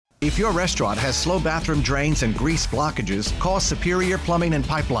If your restaurant has slow bathroom drains and grease blockages, call Superior Plumbing and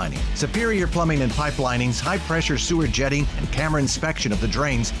Pipelining. Superior Plumbing and Pipelining's high-pressure sewer jetting and camera inspection of the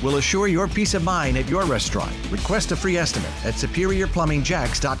drains will assure your peace of mind at your restaurant. Request a free estimate at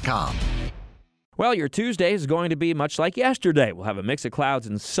SuperiorPlumbingJacks.com. Well, your Tuesday is going to be much like yesterday. We'll have a mix of clouds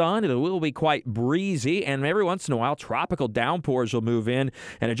and sun. It will be quite breezy, and every once in a while, tropical downpours will move in,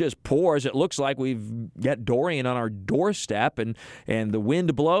 and it just pours. It looks like we've got Dorian on our doorstep, and the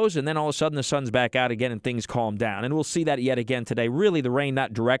wind blows, and then all of a sudden the sun's back out again, and things calm down. And we'll see that yet again today. Really, the rain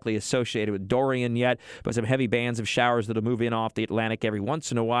not directly associated with Dorian yet, but some heavy bands of showers that'll move in off the Atlantic every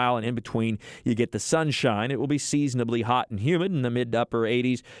once in a while, and in between, you get the sunshine. It will be seasonably hot and humid in the mid to upper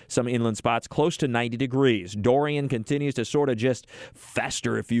 80s, some inland spots close to 90 degrees. Dorian continues to sort of just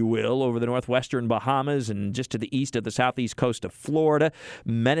fester, if you will, over the northwestern Bahamas and just to the east of the southeast coast of Florida,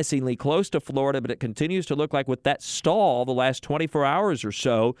 menacingly close to Florida, but it continues to look like with that stall the last 24 hours or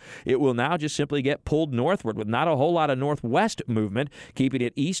so, it will now just simply get pulled northward with not a whole lot of northwest movement, keeping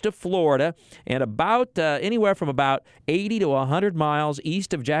it east of Florida and about anywhere from about 80 to 100 miles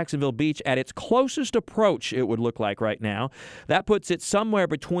east of Jacksonville Beach at its closest approach, it would look like right now. That puts it somewhere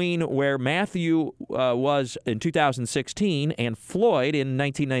between where Matthew was in 2016 and Floyd in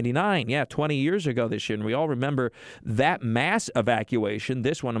 1999. Yeah, 20 years ago this year. And we all remember that mass evacuation,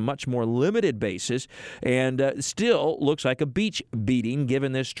 this one a much more limited basis, and still looks like a beach beating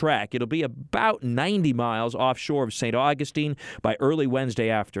given this track. It'll be about 90 miles offshore of St. Augustine by early Wednesday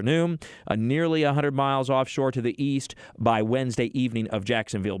afternoon, nearly 100 miles offshore to the east by Wednesday evening of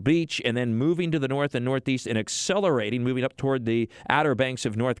Jacksonville Beach, and then moving to the north and northeast and accelerating, moving up toward the Outer Banks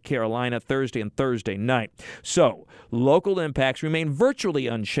of North Carolina Thursday and Thursday night. So, local impacts remain virtually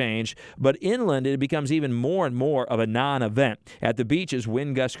unchanged, but inland it becomes even more and more of a non-event. At the beaches,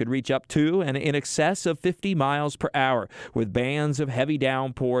 wind gusts could reach up to and in excess of 50 miles per hour, with bands of heavy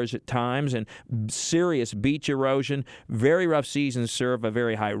downpours at times and serious beach erosion. Very rough seasons serve a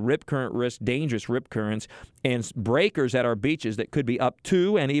very high rip current risk, dangerous rip currents, and breakers at our beaches that could be up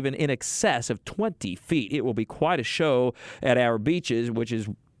to and even in excess of 20 feet. It will be quite a show at our beaches, which is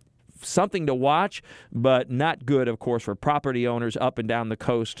something to watch, but not good, of course, for property owners up and down the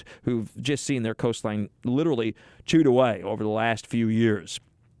coast who've just seen their coastline literally chewed away over the last few years.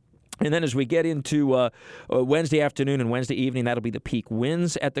 And then as we get into Wednesday afternoon and Wednesday evening, that'll be the peak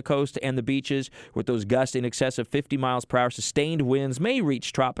winds at the coast and the beaches with those gusts in excess of 50 miles per hour. Sustained winds may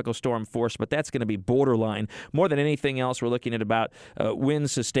reach tropical storm force, but that's going to be borderline. More than anything else, we're looking at about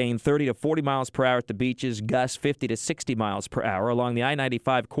winds sustained 30 to 40 miles per hour at the beaches, gusts 50 to 60 miles per hour. Along the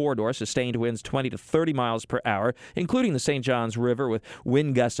I-95 corridor, sustained winds 20 to 30 miles per hour, including the St. Johns River with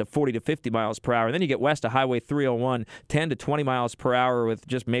wind gusts of 40 to 50 miles per hour. And then you get west of Highway 301, 10 to 20 miles per hour with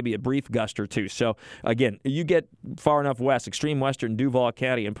just maybe a brief gust or two. So, again, you get far enough west, extreme western Duval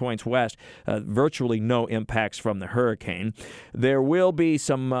County and points west, virtually no impacts from the hurricane. There will be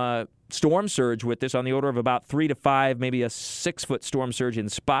some storm surge with this on the order of about 3 to 5, maybe a 6-foot storm surge in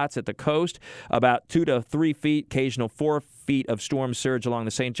spots at the coast, about 2 to 3 feet, occasional 4 feet of storm surge along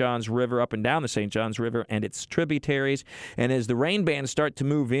the St. Johns River, up and down the St. Johns River and its tributaries. And as the rain bands start to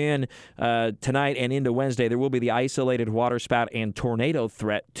move in tonight and into Wednesday, there will be the isolated waterspout and tornado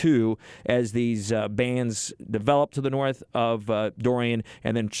threat, too, as these bands develop to the north of Dorian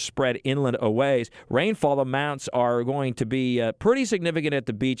and then spread inland a ways. Rainfall amounts are going to be pretty significant at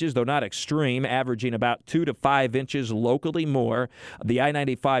the beaches, though not extreme, averaging about 2 to 5 inches locally more. The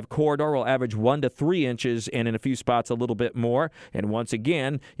I-95 corridor will average 1 to 3 inches, and in a few spots a little bit more. And once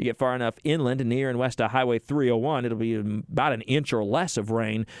again, you get far enough inland, near and west of Highway 301, it'll be about an inch or less of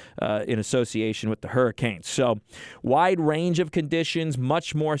rain in association with the hurricane. So, wide range of conditions,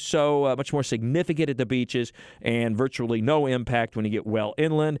 much more so, much more significant at the beaches, and virtually no impact when you get well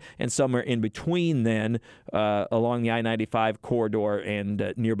inland, and somewhere in between then along the I-95 corridor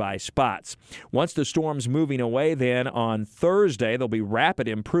and nearby spots. Once the storm's moving away then on Thursday, there'll be rapid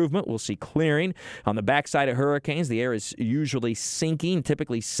improvement. We'll see clearing. On the backside of hurricanes, the air is usually sinking,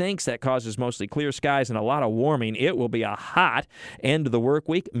 typically sinks. That causes mostly clear skies and a lot of warming. It will be a hot end of the work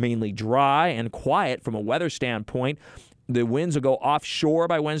week, mainly dry and quiet from a weather standpoint. The winds will go offshore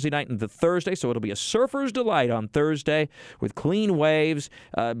by Wednesday night into Thursday, so it'll be a surfer's delight on Thursday with clean waves.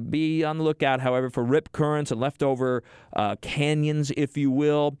 Be on the lookout, however, for rip currents and leftover canyons, if you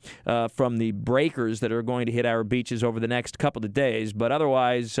will, from the breakers that are going to hit our beaches over the next couple of days. But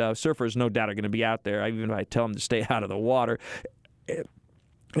otherwise, surfers no doubt are going to be out there, even if I tell them to stay out of the water.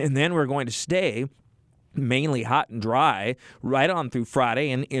 And then we're going to stay mainly hot and dry right on through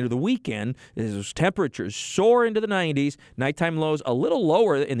Friday and into the weekend. As temperatures soar into the 90s, nighttime lows a little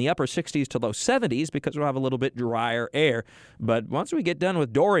lower in the upper 60s to low 70s because we'll have a little bit drier air. But once we get done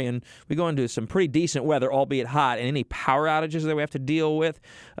with Dorian, we go into some pretty decent weather, albeit hot, and any power outages that we have to deal with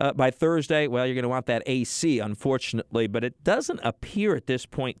by Thursday, well, you're going to want that AC, unfortunately. But it doesn't appear at this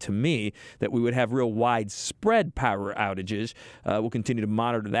point to me that we would have real widespread power outages. We'll continue to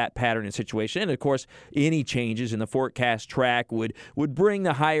monitor that pattern and situation. And, of course, any changes in the forecast track would bring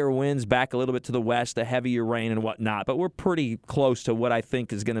the higher winds back a little bit to the west, the heavier rain and whatnot. But we're pretty close to what I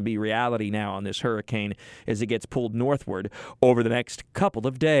think is going to be reality now on this hurricane as it gets pulled northward over the next couple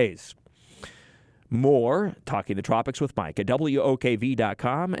of days. More Talking the Tropics with Mike at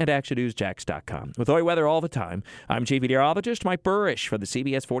WOKV.com and ActionNewsJax.com. With all your weather all the time, I'm Chief Meteorologist Mike Burrish for the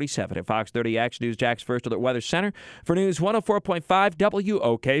CBS 47 at Fox 30 Action News Jax First Alert Weather Center for News 104.5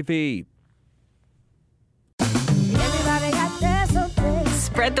 WOKV.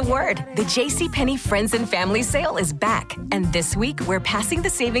 Spread the word. The JCPenney Friends and Family Sale is back. And this week, we're passing the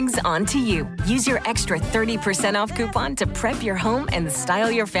savings on to you. Use your extra 30% off coupon to prep your home and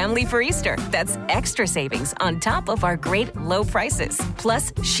style your family for Easter. That's extra savings on top of our great low prices.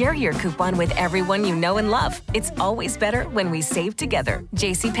 Plus, share your coupon with everyone you know and love. It's always better when we save together.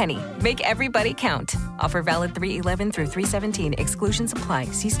 JCPenney. Make everybody count. Offer valid 3/11 through 3/17. Exclusions apply.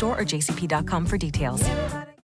 See store or jcp.com for details.